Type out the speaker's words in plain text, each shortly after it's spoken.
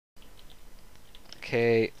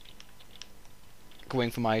Okay.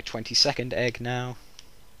 Going for my 22nd egg now.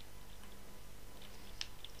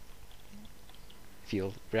 If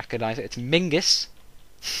you'll recognise it, it's Mingus.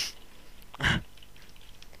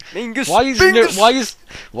 Mingus!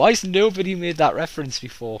 Why is nobody made that reference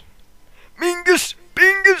before? Mingus!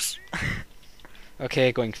 Bingus!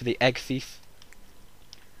 Okay, going for the egg thief.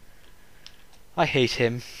 I hate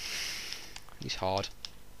him. He's hard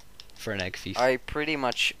for an egg thief. I pretty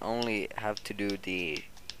much only have to do the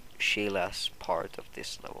Sheila's part of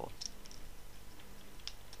this level.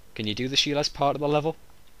 Can you do the Sheila's part of the level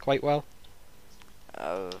quite well?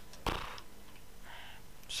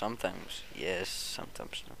 Sometimes yes,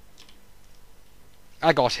 sometimes no.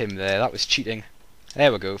 I got him there, that was cheating.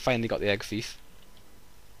 There we go, finally got the egg thief.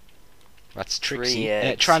 That's tricksy. And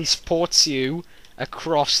it transports you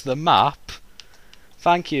across the map.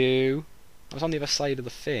 Thank you. I was on the other side of the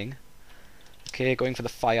thing. Okay, going for the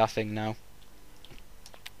fire thing now.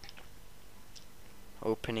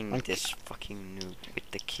 Opening this fucking noob with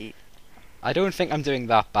the key. I don't think I'm doing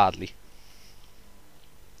that badly.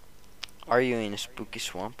 Are you in a spooky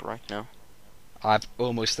swamp right now? I'm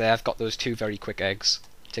almost there. I've got those 2 very quick eggs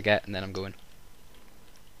to get, and then I'm going.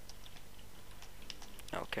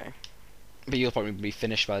 Okay. But you'll probably be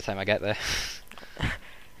finished by the time I get there.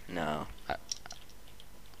 No.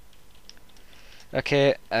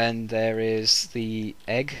 Okay, and there is the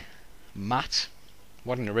egg. Matt.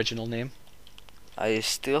 What an original name. I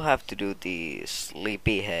still have to do the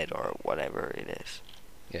sleepyhead or whatever it is.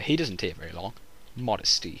 Yeah, he doesn't take very long.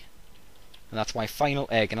 Modesty. And that's my final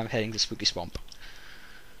egg, and I'm heading to Spooky Swamp.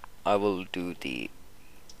 I will do the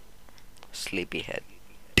sleepyhead.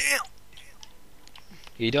 Damn!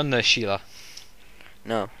 You done the Sheila?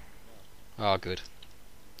 No. Oh, good.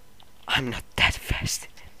 I'm not that fast.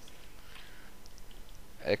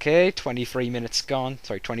 Okay, 23 minutes gone.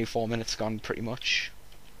 Sorry, 24 minutes gone, pretty much.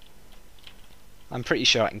 I'm pretty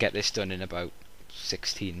sure I can get this done in about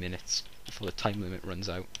 16 minutes before the time limit runs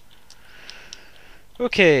out.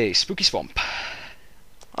 Okay, Spooky Swamp.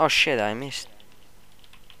 Oh shit, I missed.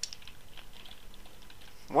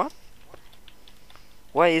 What?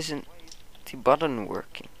 Why isn't the button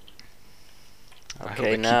working? I hope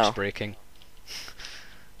Okay, it now. keeps breaking.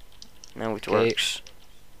 Now it Okay. works.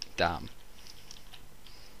 Damn.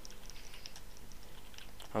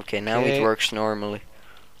 Okay, now Okay. it works normally.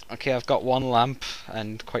 Okay, I've got 1 lamp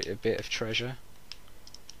and quite a bit of treasure.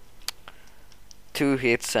 2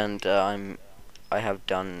 hits and I have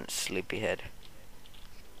done sleepyhead.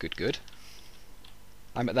 Good, good.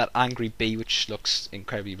 I'm at that angry bee, which looks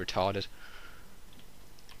incredibly retarded.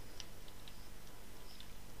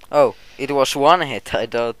 Oh, it was 1 hit. I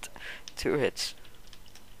thought 2 hits.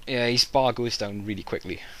 Yeah, his bar goes down really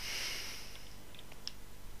quickly.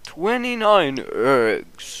 29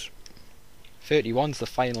 eggs. 31's the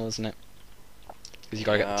final, isn't it? Because you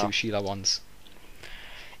gotta get the Yeah. 2 Sheila ones.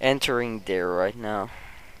 Entering there right now.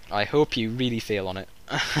 I hope you really fail on it.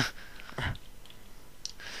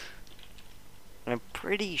 I'm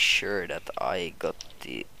pretty sure that I got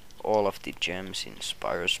all of the gems in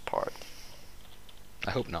Spyro's part.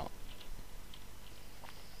 I hope not.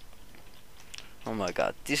 Oh my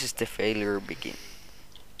god, this is the failure begin.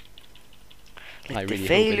 Let I the really hope it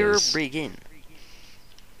failure is. begin.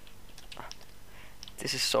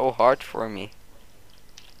 This is so hard for me.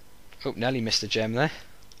 Oh, nearly missed a gem there.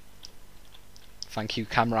 Thank you,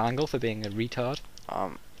 camera angle, for being a retard.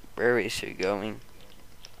 Where is he going?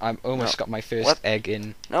 I'm almost No. got my first What? egg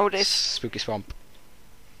in No, this. Spooky Swamp.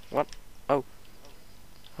 What? Oh.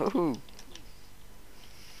 Hoo.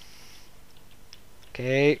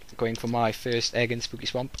 Okay, going for my first egg in Spooky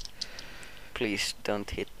Swamp. Please don't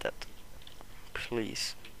hit that.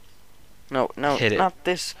 Please. No, no, Hit it. not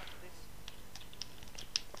this.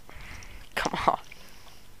 Come on.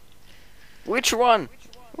 Which one?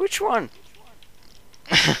 Which one?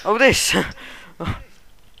 Oh, this.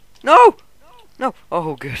 No! No!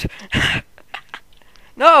 Oh, good.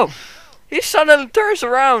 No! He suddenly turns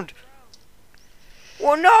around.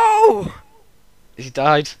 Oh, no! He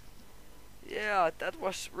died. Yeah, that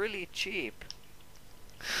was really cheap.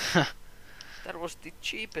 That was the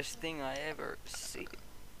cheapest thing I ever see.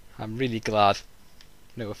 I'm really glad.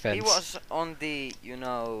 No offense. He was on the,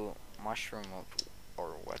 mushroom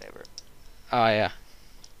or whatever. Ah, yeah.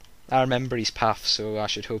 I remember his path, so I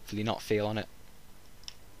should hopefully not fail on it.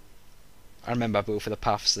 I remember both of the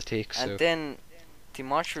paths to take, so... And then the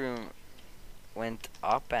mushroom went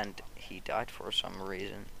up and he died for some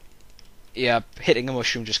reason. Yeah, hitting a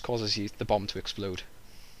mushroom just causes the bomb to explode.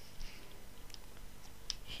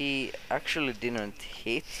 He actually didn't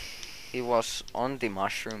hit. He was on the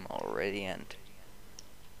mushroom already and...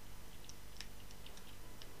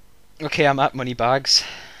 Okay, I'm at money bags.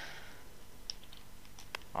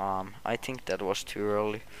 I think that was too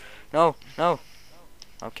early. No, no.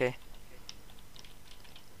 Okay.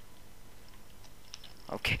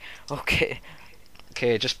 Okay, okay.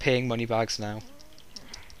 Okay, just paying money bags now.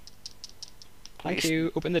 Thank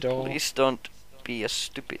you. Open the door. Please don't be a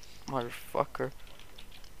stupid motherfucker.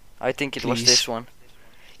 I think it was Please. this one.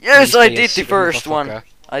 Yes, Please I be a did the stupid first one. motherfucker.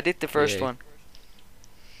 I did the first Yay. one.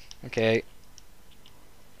 Okay.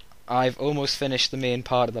 I've almost finished the main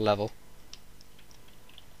part of the level.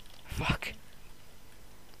 Fuck.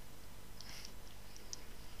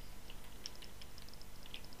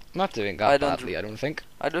 Not doing that badly, I don't think.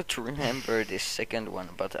 I don't remember this second one,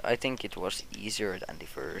 but I think it was easier than the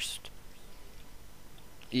first.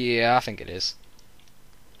 Yeah, I think it is.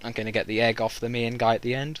 I'm gonna get the egg off the main guy at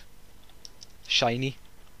the end. Shiny.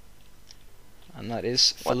 And that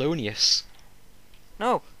is What? felonious.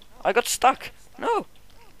 No, I got stuck. No.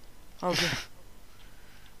 Okay.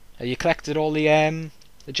 Have you collected all the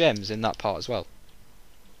gems in that part as well?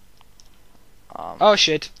 Oh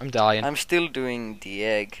shit, I'm dying. I'm still doing the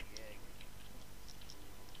egg.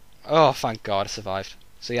 Oh, thank God, I survived.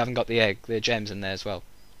 So you haven't got the gems in there as well.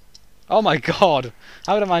 Oh my God,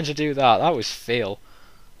 how did I manage to do that? That was fail.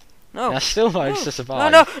 No. And I still managed No. to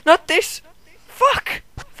survive. No, no, not this. Fuck.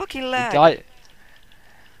 Fucking lag. Died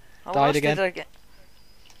I again?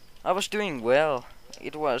 I was doing well.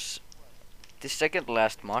 It was the second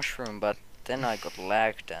last mushroom, but then I got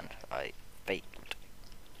lagged and I failed.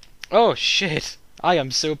 Oh shit! I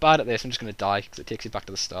am so bad at this. I'm just gonna die because it takes you back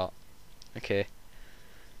to the start. Okay.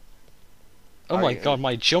 Oh my God,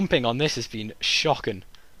 my jumping on this has been shocking.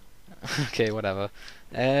 Okay, whatever.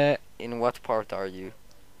 In what part are you?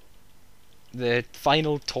 The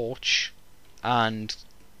final torch and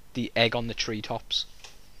the egg on the treetops.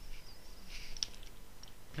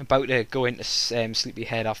 About to go into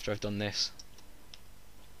Sleepyhead after I've done this.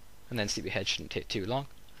 And then Sleepyhead shouldn't take too long.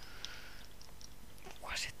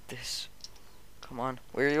 Was it this? Come on,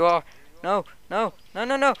 where you are? No, no, no,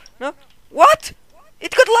 no, no, no. What?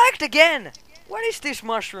 It got lagged again! What is this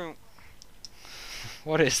mushroom?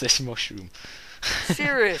 What is this mushroom?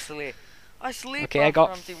 Seriously, I sleep okay,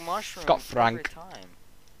 from the mushroom got Frank. every time.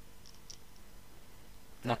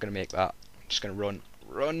 I'm not gonna make that. I'm just gonna run.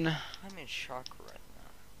 Run! I'm in shock right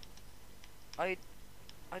now.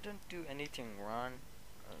 I don't do anything wrong.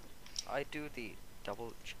 I do the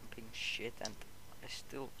double jumping shit and I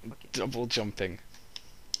still fucking... Double jumping.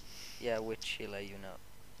 Yeah, with Sheila, you know.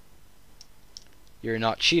 You're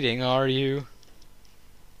not cheating, are you?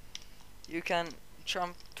 You can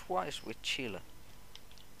jump twice with Sheila.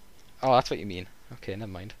 Oh, that's what you mean. Okay,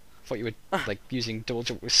 never mind. I thought you were like using double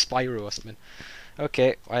jump with Spyro or something.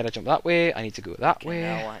 Okay, why did I jump that way? I need to go that way.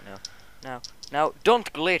 Now I know. Now,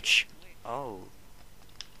 don't glitch! Oh.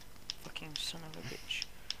 Fucking son of a bitch.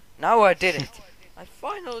 Now I did it! I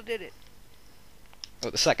finally did it!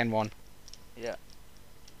 Oh, the second one. Yeah.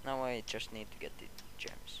 Now I just need to get the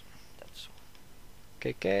gems. That's all.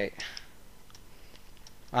 Okay.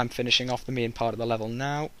 I'm finishing off the main part of the level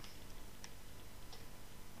now.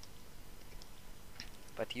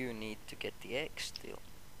 But you need to get the egg still.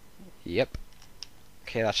 Yep.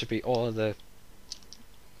 Okay, that should be all of the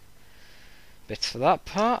bits for that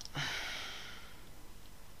part.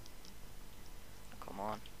 Come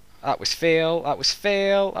on. That was fail, that was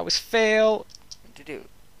fail, that was fail. Did you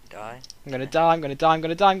die? I'm gonna die, I'm gonna die, I'm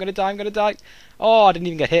gonna die, I'm gonna die, I'm gonna die. Oh, I didn't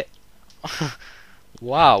even get hit.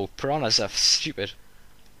 Wow, piranhas are stupid.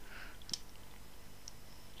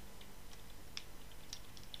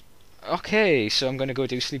 Okay, so I'm gonna go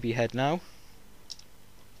do Sleepyhead now.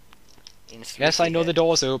 Yes, I know the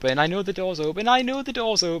door's open, I know the door's open, I know the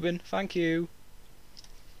door's open, thank you.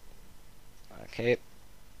 Okay.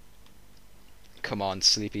 Come on,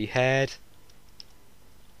 Sleepyhead.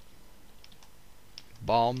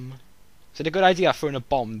 Bomb. Is it a good idea throwing a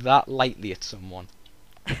bomb that lightly at someone?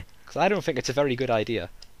 Because I don't think it's a very good idea.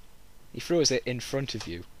 He throws it in front of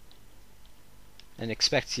you and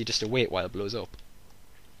expects you just to wait while it blows up.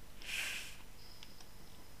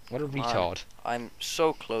 What a retard. I'm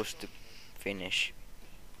so close to finish.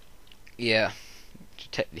 Yeah. To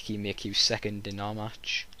technically make you second in our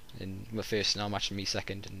match. In the first in our match and me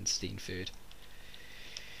second and Steen third.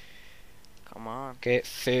 Come on. Okay,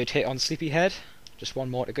 third hit on Sleepyhead. Just one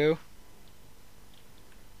more to go.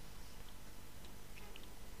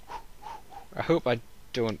 I hope I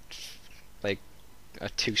don't like are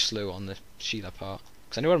too slow on the Sheila part.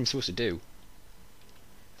 Because I know what I'm supposed to do.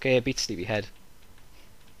 Okay, I beat Sleepyhead.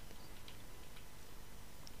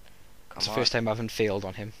 It's the first time I haven't failed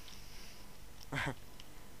on him.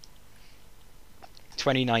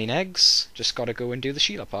 29 eggs. Just gotta go and do the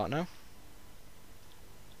Sheila part now.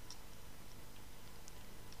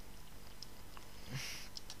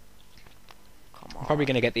 Come on. I'm probably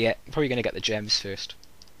gonna get the gems first,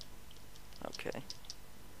 Okay.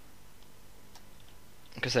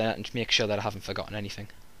 because then I can make sure that I haven't forgotten anything,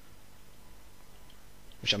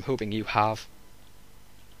 which I'm hoping you have.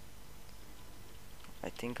 I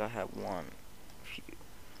think I have one. Few.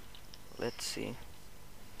 Let's see.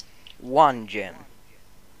 1 gem.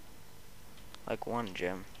 Like 1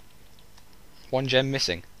 gem. 1 gem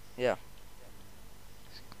missing. Yeah.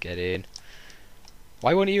 Get in.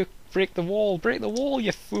 Why won't you break the wall? Break the wall,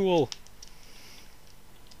 you fool!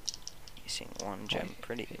 Missing 1 gem.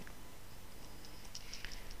 Pretty.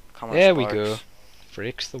 Come on, There Sparks. we go.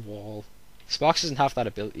 Breaks the wall. Sparks doesn't have that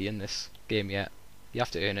ability in this game yet. You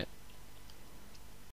have to earn it.